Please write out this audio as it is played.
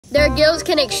their gills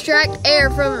can extract air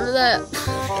from the...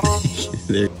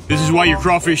 This is why your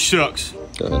crawfish sucks.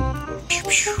 Go ahead.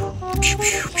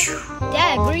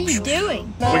 Dad, what are you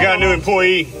doing? We got a new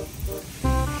employee. I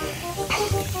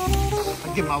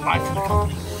give my life to the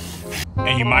company.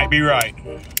 And you might be right.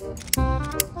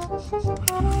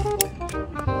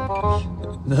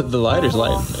 The lighter's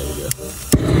light. There you go.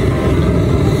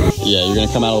 Yeah, you're gonna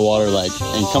come out of the water like,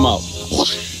 and come out.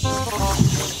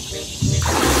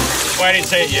 Well, I didn't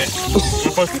say it yet.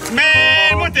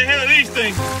 Man, what the hell are these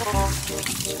things?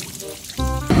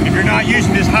 If you're not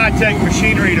using this high-tech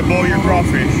machinery to boil your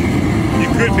crawfish, you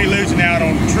could be losing out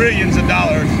on trillions of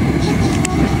dollars.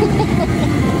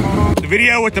 The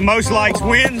video with the most likes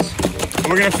wins.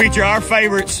 We're gonna feature our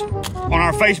favorites on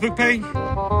our Facebook page.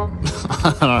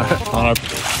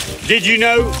 Did you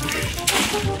know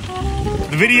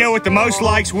the video with the most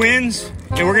likes wins?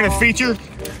 And we're gonna feature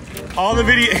all the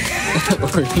video.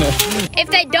 If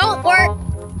they don't work,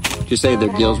 Just say their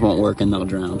gills won't work and they'll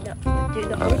drown. do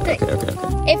the whole thing. Okay.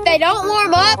 If they don't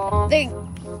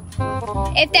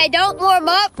warm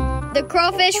up, the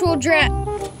crawfish will drown.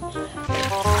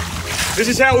 This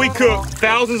is how we cook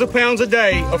thousands of pounds a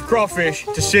day of crawfish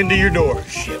to send to your door.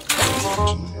 Shit.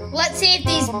 Let's see if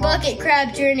these bucket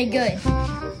crabs are any good.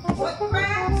 What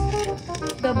crabs?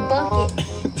 The bucket.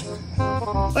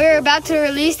 We're about to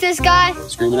release this guy.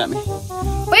 Screaming at me.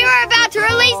 We were about to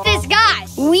release this guy.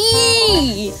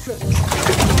 Wee!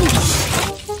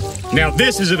 Now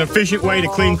this is an efficient way to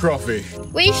clean crawfish.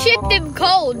 We ship them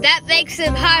cold. That makes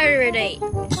them hibernate.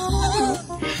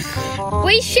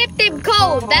 We ship them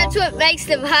cold. That's what makes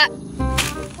them hot.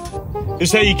 This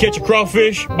is how you catch a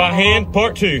crawfish by hand,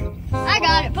 part 2. I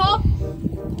got it, Paul.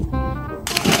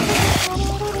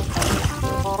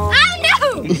 Oh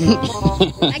no!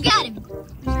 I got him.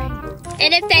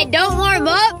 And if they don't warm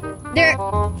up, they're...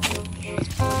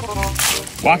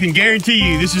 Well, I can guarantee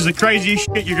you this is the craziest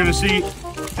shit you're gonna see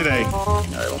today. All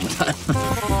right, one more time.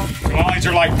 Tamales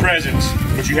are like presents,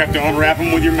 but you have to unwrap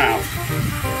them with your mouth.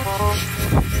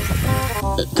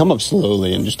 Come up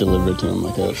slowly and just deliver it to him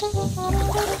like a...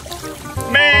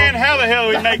 Man, how the hell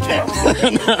do we make that?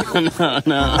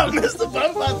 No. I missed the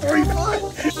boat by 3 foot.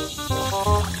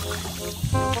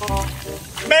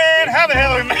 Man, how the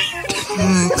hell do we make it? I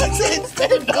can't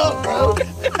stand up, bro.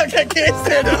 I can't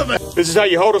stand up. This is how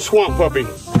you hold a swamp puppy.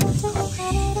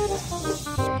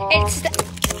 It's...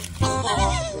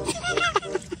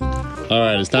 All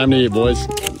right, it's time to eat, boys.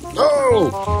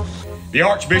 Oh! The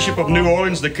Archbishop of New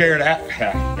Orleans declared at...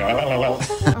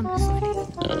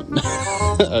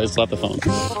 Slap the phone.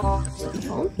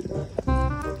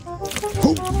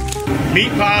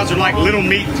 Meat pies are like little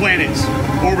meat planets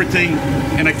orbiting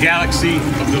in a galaxy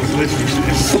of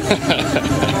deliciousness.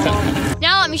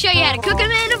 Now let me show you how to cook them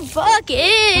in a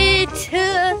bucket.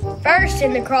 First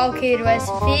in the crawl kid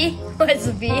recipe, Try it.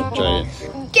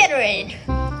 Gatorade,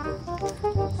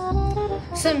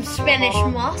 some Spanish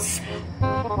moss,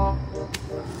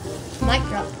 mic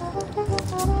drop.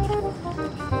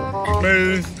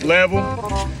 Smooth, level,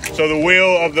 so the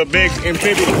wheel of the big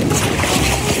amphibian.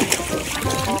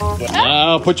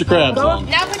 Now put your crabs on.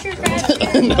 Now put your crabs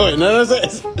in. No, wait, no,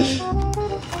 that's it.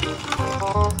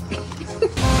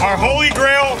 Our Holy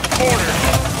Grail order.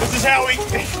 This is how we...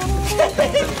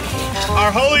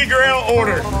 Our Holy Grail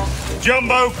order.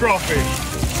 Jumbo crawfish.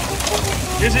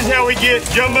 This is how we get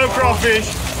jumbo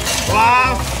crawfish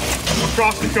live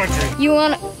across the country. You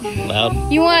want Loud.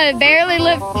 to barely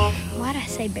live... Why'd I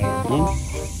say barely?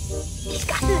 He's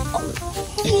got the...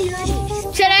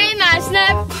 Today my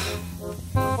snap...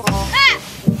 Ah!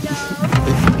 No.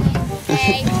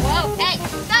 Hey, whoa, hey.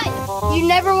 You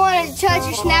never want to touch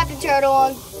your snapping turtle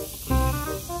on.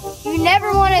 You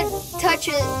never want to touch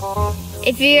it.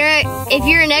 If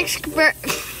you're an expert.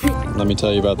 Let me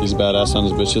tell you about these badass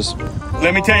sons of bitches.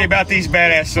 Let me tell you about these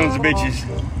badass sons of bitches.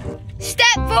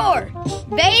 Step 4,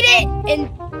 bait it and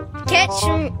catch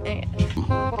them.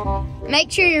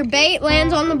 Make sure your bait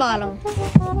lands on the bottom.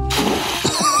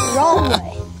 Wrong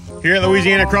way. Here at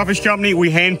Louisiana Crawfish Company,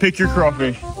 we handpick your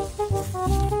crawfish. All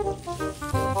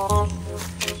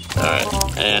right,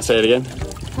 and say it again.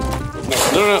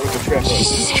 No.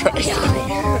 Jesus Christ.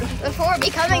 Before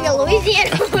becoming a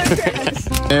Louisiana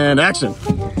Crawfish. And action.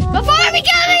 Before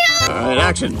becoming a... All right,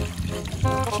 action.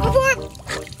 Before...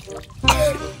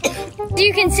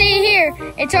 You can see here,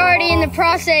 it's already in the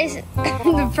process.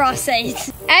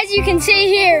 As you can see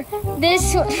here,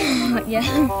 this...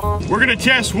 yeah. We're gonna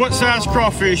test what size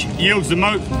crawfish yields the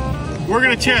most. We're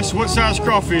gonna test what size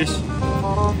crawfish.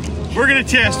 We're gonna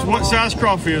test what size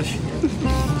crawfish.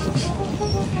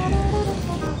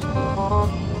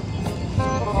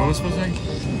 What was I supposed to say?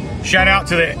 Shout out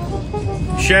to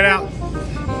Shout out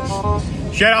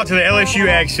to the LSU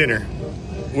Ag Center.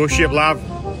 We'll ship live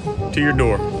to your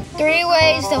door. 3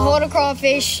 ways to hold a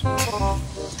crawfish.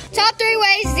 Top 3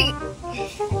 ways to...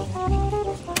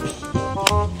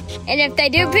 And if they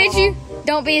do pinch you,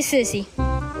 don't be a sissy.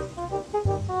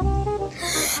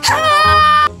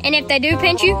 And if they do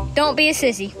pinch you, don't be a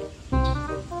sissy.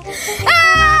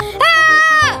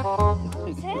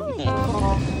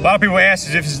 A lot of people ask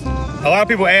if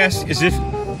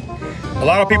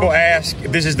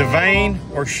this is the vein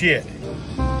or shit.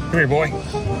 Come here, boy.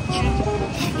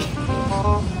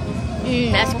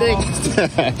 That's good.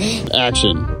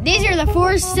 Action. These are the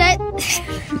 4 steps.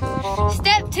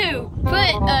 Step 2, put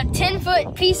a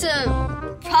 10-foot piece of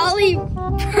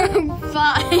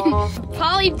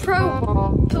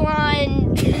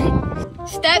polypropylene.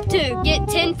 Step 2, get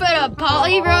 10 foot of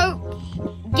poly rope.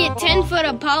 Get 10 foot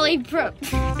of polypro.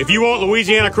 If you want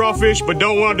Louisiana crawfish but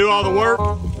don't want to do all the work,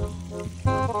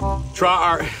 try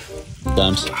our...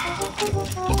 Times.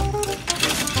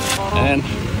 And...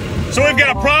 So we've got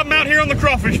a problem out here on the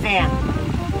crawfish farm.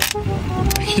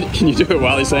 Can you do it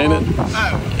while he's saying it?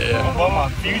 Oh, yeah. I'll blow my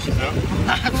fuses up.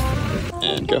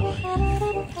 And go.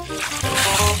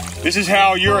 This is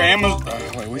how your Amazon...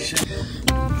 wait, what shit?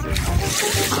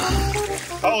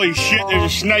 Holy shit, there's a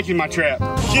snake in my trap.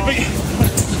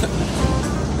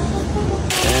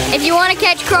 If you want to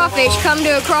catch crawfish, come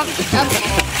to a crawfish...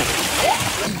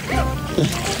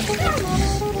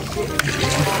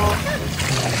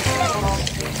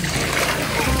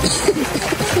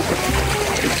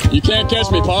 You can't catch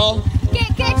me, Paul.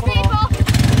 Can't catch me, Paul.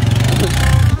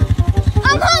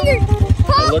 I'm hungry,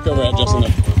 Paul. Look over at Justin.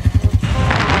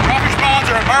 Crawfish ponds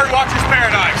are a bird watcher's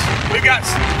paradise. Today we've got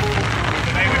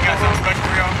something special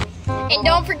for y'all. And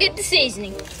don't forget the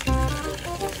seasoning.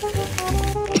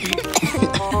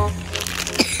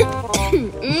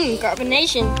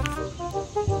 Carbonation.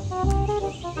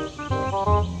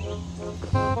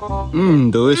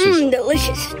 Delicious.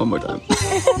 Delicious. One more time.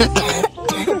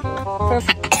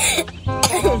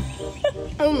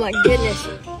 Oh my goodness.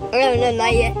 I haven't done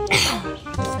that yet.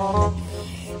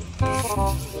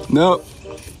 Nope.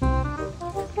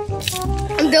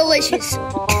 Delicious.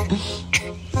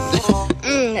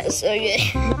 That's so good.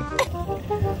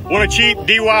 Want a cheap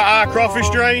DIY crawfish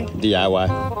drain? DIY.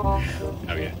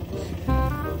 Oh yeah.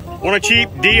 Want a cheap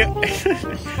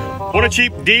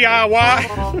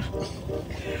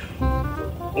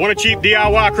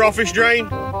DIY crawfish drain?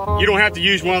 You don't have to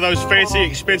use one of those fancy,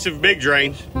 expensive big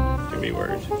drains. Too many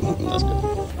words. That's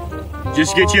good.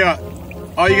 Just get you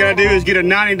all you gotta do is get a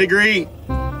 90-degree.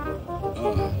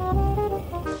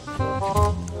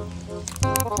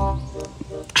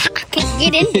 Can't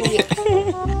get into it.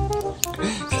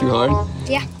 Too hard?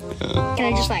 Yeah. Can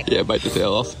I just like... Yeah, bite the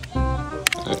tail off.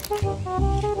 Alright.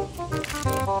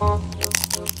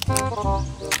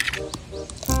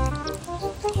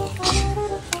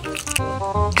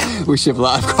 We ship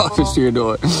live crawfish to your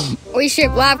door. We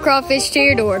ship live crawfish to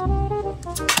your door.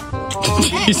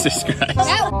 Jesus Christ.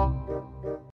 That